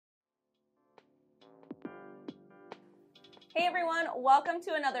Hey everyone, welcome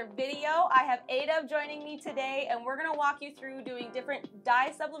to another video. I have Ada joining me today and we're gonna walk you through doing different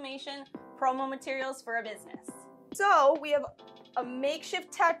dye sublimation promo materials for a business. So we have a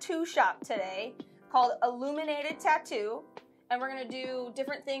makeshift tattoo shop today called Illuminated Tattoo, and we're gonna do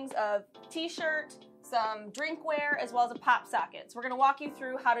different things of t-shirt, some drinkware, as well as a pop socket. So we're gonna walk you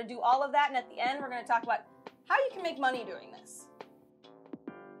through how to do all of that, and at the end we're gonna talk about how you can make money doing this.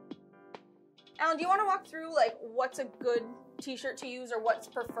 Allan, do you want to walk through like what's a good t-shirt to use or what's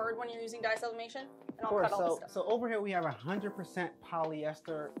preferred when you're using dye sublimation? And I'll cut all this stuff. So over here we have 100%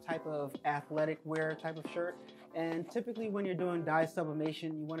 polyester type of athletic wear type of shirt. And typically when you're doing dye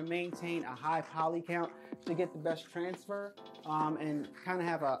sublimation, you want to maintain a high poly count to get the best transfer and kind of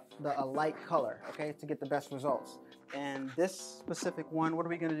have a light color, okay, to get the best results. And this specific one, what are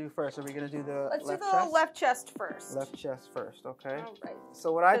we going to do first? Are we going to do the Let's left do the chest? left chest first. Left chest first, okay. All right.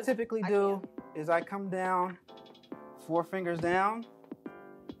 So what I typically do is I come down 4 fingers down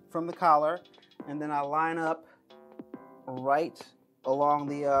from the collar, and then I line up right along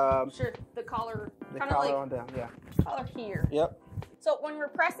the sure, the collar, on down, yeah. Collar here. Yep. So when we're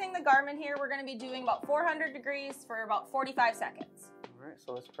pressing the garment here, we're going to be doing about 400 degrees for about 45 seconds. All right,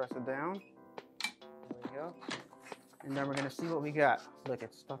 so let's press it down. There we go. And then we're going to see what we got. Look,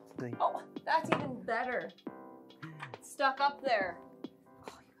 it's stuck to the... Oh, that's even better. It's stuck up there.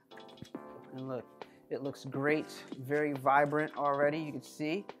 And look, it looks great, very vibrant already, you can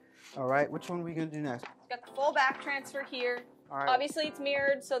see. All right, which one are we going to do next? Got the full back transfer here. All right. Obviously it's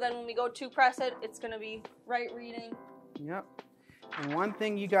mirrored, so then when we go to press it, it's going to be right reading. Yep. And one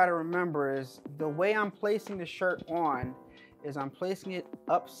thing you got to remember is the way I'm placing the shirt on is I'm placing it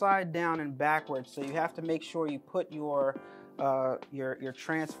upside down and backwards. So you have to make sure you put your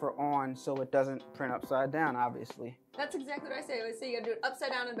transfer on so it doesn't print upside down, obviously. That's exactly what I say. I say you got to do it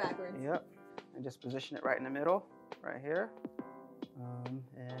upside down and backwards. Yep. And just position it right in the middle, right here.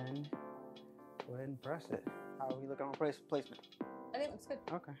 And go ahead and press it. How are we looking on placement? I think it looks good.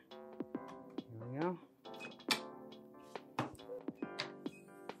 Okay. Here we go.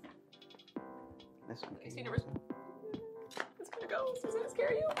 This one. It's gonna go. Does that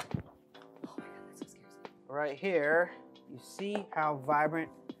scare you? Oh my god, that so scares me. Right here, you see how vibrant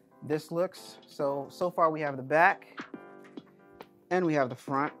this looks. So far we have the back and we have the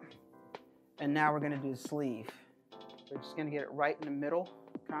front. And now we're gonna do the sleeve. We're just gonna get it right in the middle.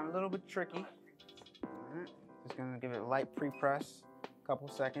 Kind of a little bit tricky. All right. Just gonna give it a light pre-press, a couple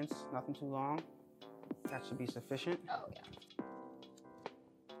seconds, nothing too long. That should be sufficient. Oh yeah.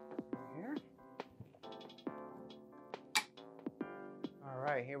 Here. All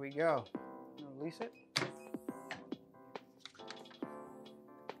right, here we go. Release it.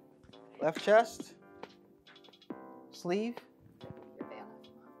 Left chest, sleeve,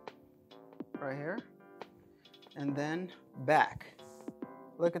 right here, and then back.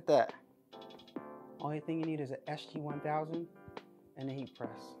 Look at that. Only thing you need is an SG-1000 and a heat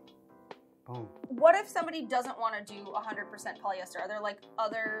press. Boom. What if somebody doesn't want to do 100% polyester? Are there like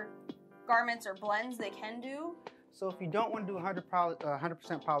other garments or blends they can do? So if you don't want to do 100%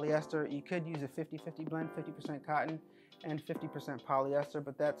 polyester, you could use a 50-50 blend, 50% cotton and 50% polyester,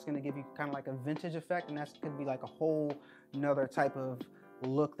 but that's going to give you kind of like a vintage effect, and that's could be like a whole another type of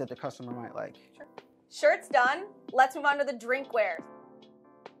look that the customer might like. Sure. Shirt's done. Let's move on to the drinkware.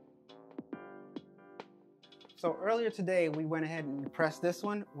 So earlier today, we went ahead and pressed this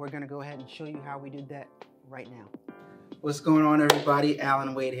one. We're going to go ahead and show you how we did that right now. What's going on, everybody?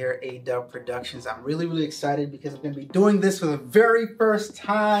 Allan Wade here, A-Dub Productions. I'm really excited because I'm going to be doing this for the very first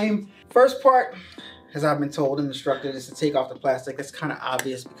time. First part, as I've been told and instructed, is to take off the plastic. It's kind of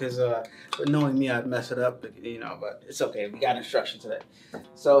obvious because but knowing me, I'd mess it up, you know, but it's okay. We got instruction today.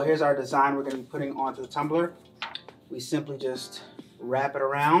 So here's our design we're going to be putting onto the tumbler. We simply just wrap it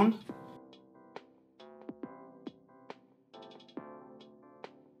around.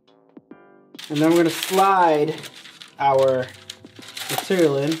 And then we're going to slide our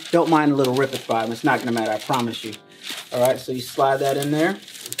material in. Don't mind a little rip at bottom. It's not going to matter, I promise you. All right, so you slide that in there.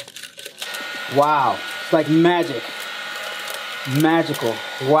 Wow, it's like magic. Magical,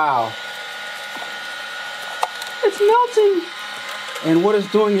 wow. It's melting. And what it's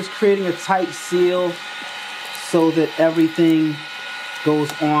doing is creating a tight seal so that everything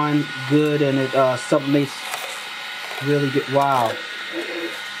goes on good and it sublimates really good. Wow.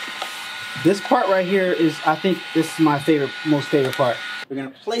 This part right here is, I think this is my most favorite part. We're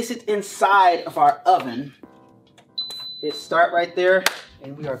gonna place it inside of our oven. Hit start right there,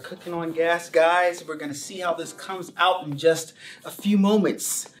 and we are cooking on gas, guys. We're gonna see how this comes out in just a few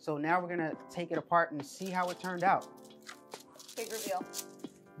moments. So now we're gonna take it apart and see how it turned out. Big reveal.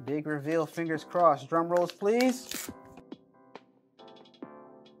 Big reveal, fingers crossed. Drum rolls, please.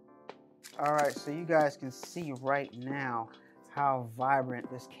 All right, so you guys can see right now how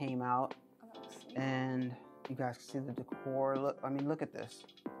vibrant this came out. And you guys can see the decor. Look, I mean, look at this.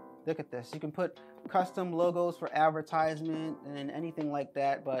 Look at this. You can put custom logos for advertisement and anything like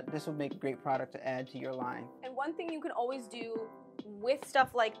that, but this would make a great product to add to your line. And one thing you can always do with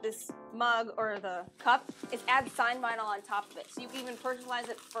stuff like this mug or the cup is add sign vinyl on top of it. So you can even personalize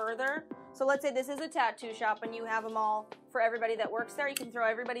it further. So let's say this is a tattoo shop and you have them all for everybody that works there. You can throw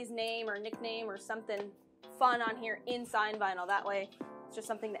everybody's name or nickname or something fun on here in sign vinyl. That way it's just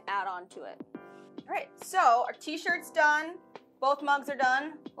something to add on to it. All right, so our t-shirt's done. Both mugs are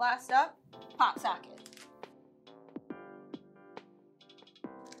done. Last up, pop socket.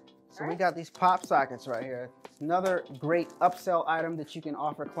 So we got these pop sockets right here. It's another great upsell item that you can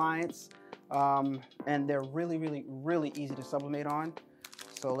offer clients. And they're really, really, really easy to sublimate on.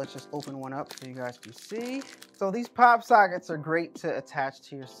 So let's just open one up so you guys can see. So these pop sockets are great to attach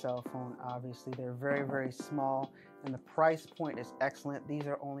to your cell phone, obviously. They're very, very small, and the price point is excellent. These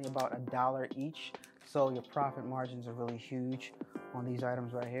are only about $1 each, so your profit margins are really huge on these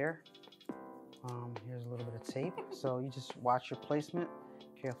items right here. Here's a little bit of tape. So you just watch your placement,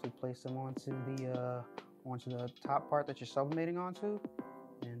 carefully place them onto the top part that you're sublimating onto,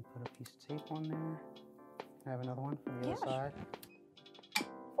 and put a piece of tape on there. I have another one from the other side.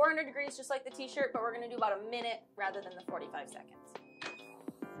 400 degrees, just like the t-shirt, but we're gonna do about a minute rather than the 45 seconds.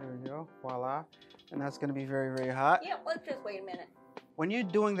 There we go, voila. And that's gonna be very, very hot. Yep, let's just wait a minute. When you're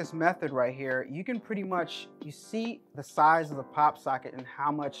doing this method right here, you can pretty much, you see the size of the pop socket and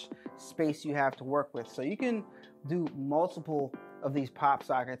how much space you have to work with. So you can do multiple of these pop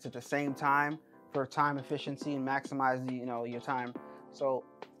sockets at the same time for time efficiency and maximize your time. So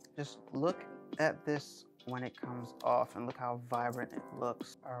just look at this when it comes off and look how vibrant it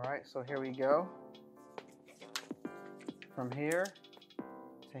looks. All right, so here we go. From here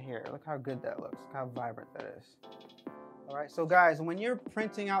to here, look how good that looks, look how vibrant that is. All right, so guys, when you're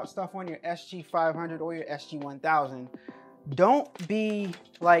printing out stuff on your SG500 or your SG1000, don't be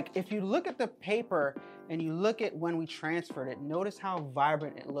like, if you look at the paper and you look at when we transferred it, notice how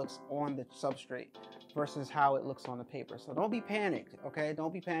vibrant it looks on the substrate versus how it looks on the paper. So don't be panicked, okay?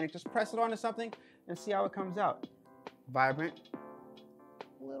 Don't be panicked. Just press it onto something and see how it comes out. Vibrant,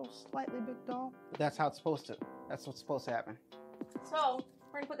 a little slightly bit dull. That's how it's supposed to. That's what's supposed to happen. So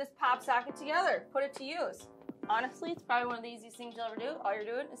we're gonna put this pop socket together, put it to use. Honestly, it's probably one of the easiest things you'll ever do. All you're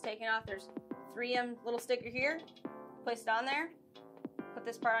doing is taking off, there's 3M little sticker here, place it on there, put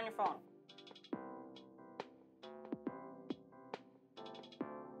this part on your phone.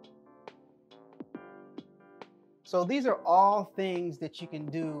 So these are all things that you can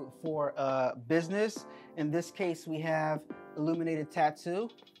do for a business. In this case, we have illuminated tattoo.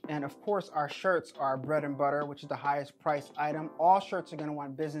 And of course, our shirts are bread and butter, which is the highest priced item. All shirts are gonna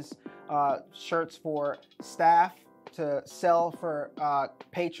want business shirts for staff to sell for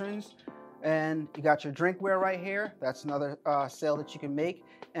patrons. And you got your drinkware right here. That's another sale that you can make.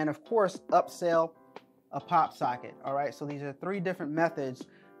 And of course, upsell a pop socket. All right, so these are 3 different methods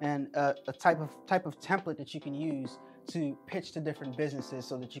and a type of template that you can use to pitch to different businesses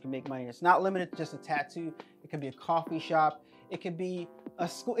so that you can make money. It's not limited to just a tattoo. It could be a coffee shop. It could be a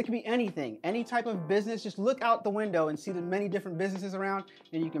school. It could be anything, any type of business. Just look out the window and see the many different businesses around,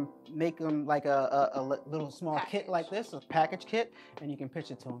 and you can make them like a little small kit like this, a package kit, and you can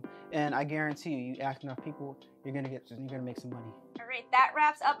pitch it to them. And I guarantee you ask enough people, you're gonna make some money. All right, that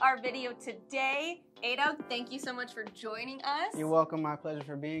wraps up our video today. Ada, thank you so much for joining us. You're welcome. My pleasure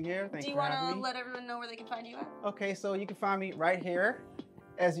for being here. Thank you for having me. Do you want to let everyone know where they can find you at? Okay, so you can find me right here,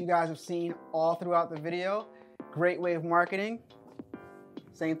 as you guys have seen all throughout the video. Great way of marketing.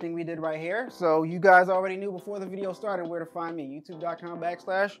 Same thing we did right here. So you guys already knew before the video started where to find me.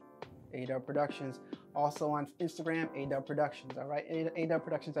 youtube.com/ADub Productions. Also on Instagram, ADub Productions. All right, ADub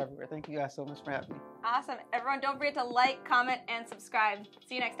Productions everywhere. Thank you guys so much for having me. Awesome. Everyone, don't forget to like, comment, and subscribe.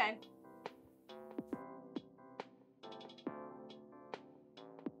 See you next time.